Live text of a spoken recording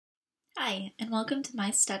Hi, and welcome to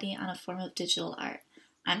my study on a form of digital art.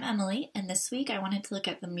 I'm Emily, and this week I wanted to look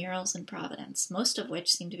at the murals in Providence, most of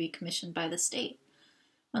which seem to be commissioned by the state.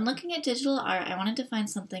 When looking at digital art, I wanted to find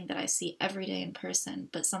something that I see every day in person,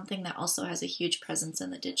 but something that also has a huge presence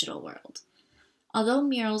in the digital world. Although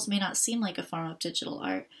murals may not seem like a form of digital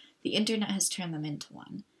art, the internet has turned them into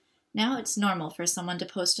one. Now it's normal for someone to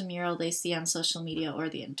post a mural they see on social media or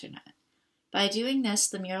the internet. By doing this,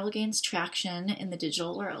 the mural gains traction in the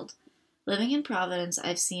digital world. Living in Providence,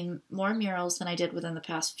 I've seen more murals than I did within the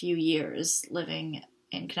past few years living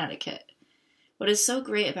in Connecticut. What is so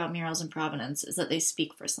great about murals in Providence is that they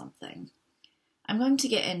speak for something. I'm going to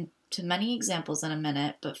get into many examples in a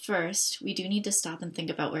minute, but first, we do need to stop and think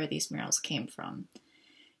about where these murals came from.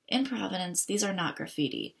 In Providence, these are not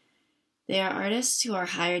graffiti. They are artists who are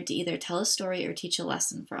hired to either tell a story or teach a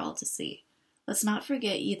lesson for all to see. Let's not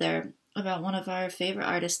forget either about one of our favorite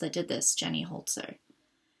artists that did this, Jenny Holzer.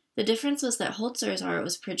 The difference was that Holzer's art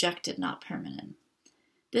was projected, not permanent.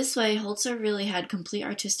 This way, Holzer really had complete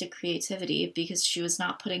artistic creativity because she was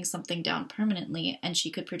not putting something down permanently and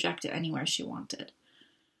she could project it anywhere she wanted.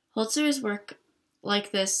 Holzer's work,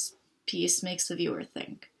 like this piece, makes the viewer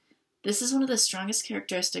think. This is one of the strongest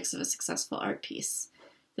characteristics of a successful art piece.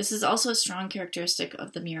 This is also a strong characteristic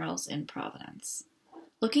of the murals in Providence.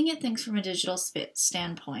 Looking at things from a digital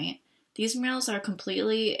standpoint, these murals are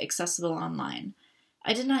completely accessible online.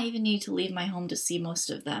 I did not even need to leave my home to see most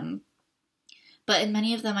of them, but in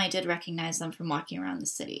many of them I did recognize them from walking around the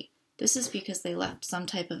city. This is because they left some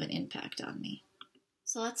type of an impact on me.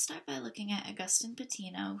 So let's start by looking at Agustin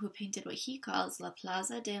Patino, who painted what he calls La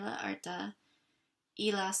Plaza de la Arta y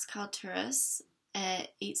las Culturas at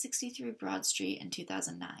 863 Broad Street in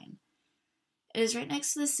 2009. It is right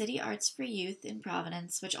next to the City Arts for Youth in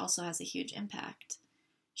Providence, which also has a huge impact.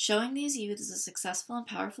 Showing these youths a successful and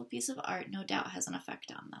powerful piece of art no doubt has an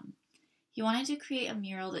effect on them. He wanted to create a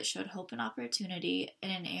mural that showed hope and opportunity in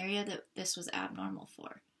an area that this was abnormal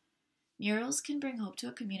for. Murals can bring hope to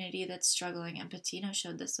a community that's struggling, and Patino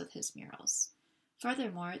showed this with his murals.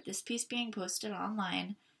 Furthermore, this piece being posted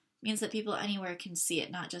online means that people anywhere can see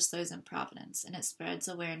it, not just those in Providence, and it spreads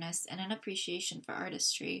awareness and an appreciation for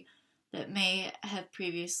artistry that may have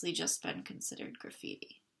previously just been considered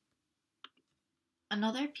graffiti.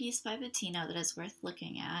 Another piece by Patino that is worth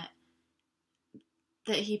looking at,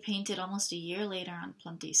 that he painted almost a year later on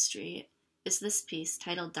Plenty Street, is this piece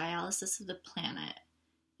titled Dialysis of the Planet,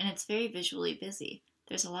 and it's very visually busy.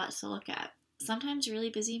 There's a lot to look at. Sometimes really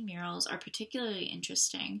busy murals are particularly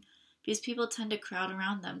interesting because people tend to crowd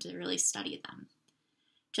around them to really study them.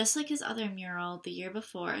 Just like his other mural the year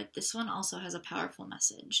before, this one also has a powerful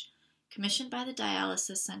message. Commissioned by the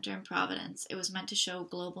Dialysis Center in Providence, it was meant to show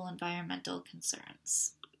global environmental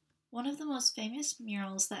concerns. One of the most famous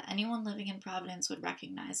murals that anyone living in Providence would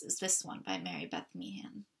recognize is this one by Mary Beth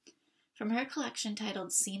Meehan. From her collection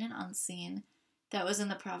titled Seen and Unseen, that was in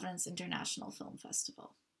the Providence International Film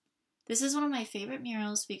Festival. This is one of my favorite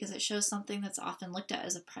murals because it shows something that's often looked at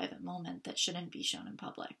as a private moment that shouldn't be shown in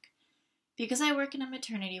public. Because I work in a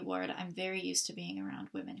maternity ward, I'm very used to being around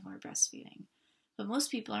women who are breastfeeding. But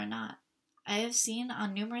most people are not. I have seen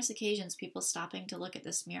on numerous occasions people stopping to look at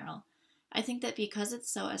this mural. I think that because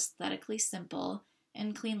it's so aesthetically simple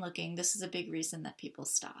and clean looking, this is a big reason that people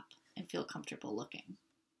stop and feel comfortable looking.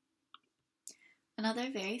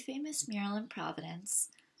 Another very famous mural in Providence,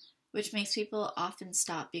 which makes people often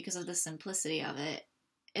stop because of the simplicity of it,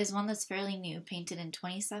 is one that's fairly new, painted in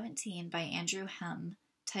 2017 by Andrew Hem,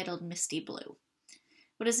 titled Misty Blue.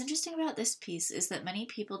 What is interesting about this piece is that many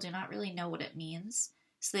people do not really know what it means,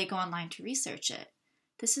 so they go online to research it.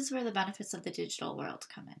 This is where the benefits of the digital world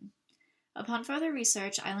come in. Upon further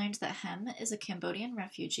research, I learned that Hem is a Cambodian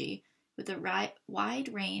refugee with a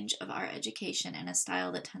wide range of art education and a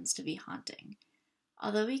style that tends to be haunting.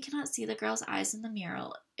 Although we cannot see the girl's eyes in the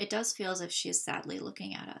mural, it does feel as if she is sadly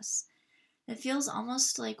looking at us. It feels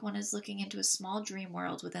almost like one is looking into a small dream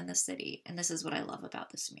world within the city, and this is what I love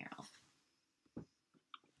about this mural.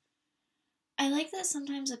 I like that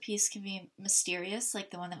sometimes a piece can be mysterious,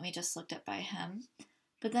 like the one that we just looked at by Hem,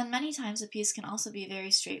 but then many times a piece can also be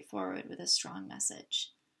very straightforward with a strong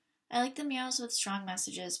message. I like the murals with strong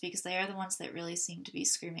messages because they are the ones that really seem to be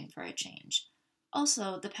screaming for a change.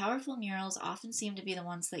 Also, the powerful murals often seem to be the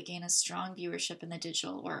ones that gain a strong viewership in the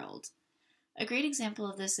digital world. A great example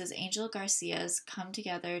of this is Angel Garcia's Come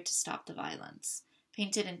Together to Stop the Violence,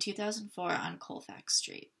 painted in 2004 on Colfax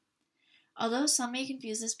Street. Although some may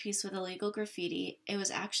confuse this piece with illegal graffiti, it was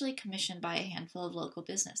actually commissioned by a handful of local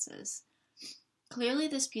businesses. Clearly,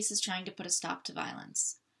 this piece is trying to put a stop to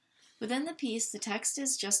violence. Within the piece, the text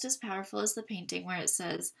is just as powerful as the painting, where it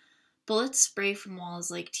says, Bullets spray from walls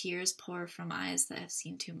like tears pour from eyes that have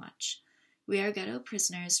seen too much. We are ghetto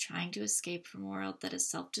prisoners trying to escape from a world that is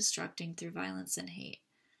self-destructing through violence and hate.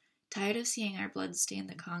 Tired of seeing our blood stain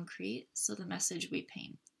the concrete, so the message we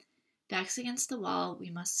paint. Backs against the wall, we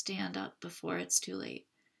must stand up before it's too late.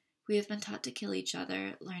 We have been taught to kill each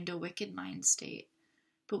other, learned a wicked mind state.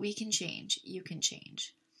 But we can change, you can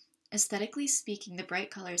change. Aesthetically speaking, the bright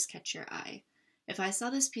colors catch your eye. If I saw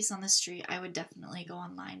this piece on the street, I would definitely go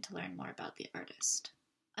online to learn more about the artist.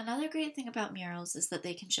 Another great thing about murals is that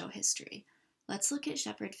they can show history. Let's look at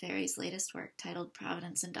Shepard Fairey's latest work titled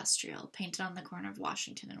Providence Industrial, painted on the corner of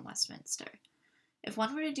Washington and Westminster. If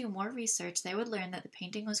one were to do more research, they would learn that the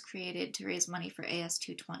painting was created to raise money for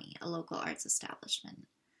AS220, a local arts establishment.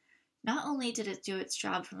 Not only did it do its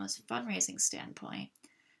job from a fundraising standpoint,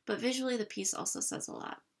 but visually the piece also says a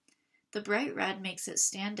lot. The bright red makes it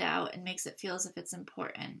stand out and makes it feel as if it's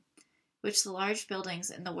important, which the large buildings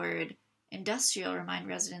and the word industrial remind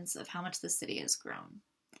residents of how much the city has grown.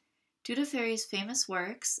 Due to Fairey's famous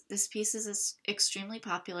works, this piece is extremely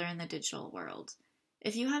popular in the digital world.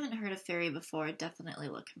 If you haven't heard of Fairey before, definitely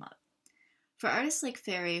look him up. For artists like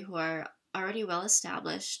Fairey, who are already well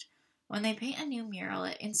established, when they paint a new mural,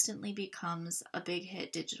 it instantly becomes a big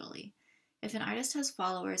hit digitally. If an artist has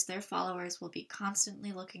followers, their followers will be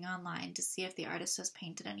constantly looking online to see if the artist has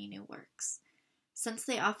painted any new works. Since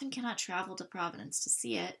they often cannot travel to Providence to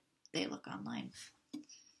see it, they look online.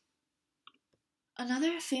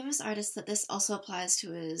 Another famous artist that this also applies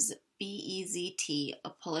to is BEZT, a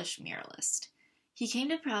Polish muralist. He came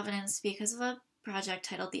to Providence because of a project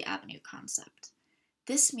titled The Avenue Concept.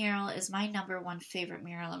 This mural is my #1 favorite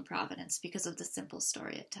mural in Providence because of the simple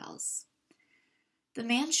story it tells. The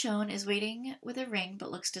man shown is waiting with a ring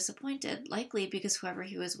but looks disappointed, likely because whoever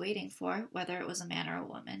he was waiting for, whether it was a man or a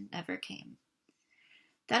woman, never came.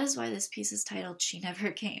 That is why this piece is titled She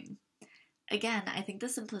Never Came. Again, I think the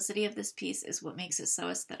simplicity of this piece is what makes it so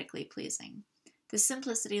aesthetically pleasing. This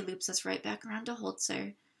simplicity loops us right back around to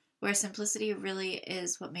Holzer, where simplicity really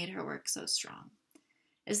is what made her work so strong.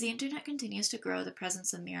 As the internet continues to grow, the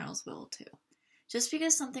presence of murals will too. Just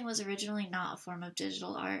because something was originally not a form of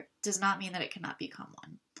digital art does not mean that it cannot become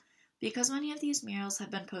one. Because many of these murals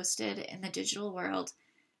have been posted in the digital world,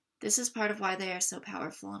 this is part of why they are so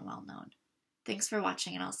powerful and well known. Thanks for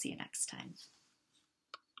watching, and I'll see you next time.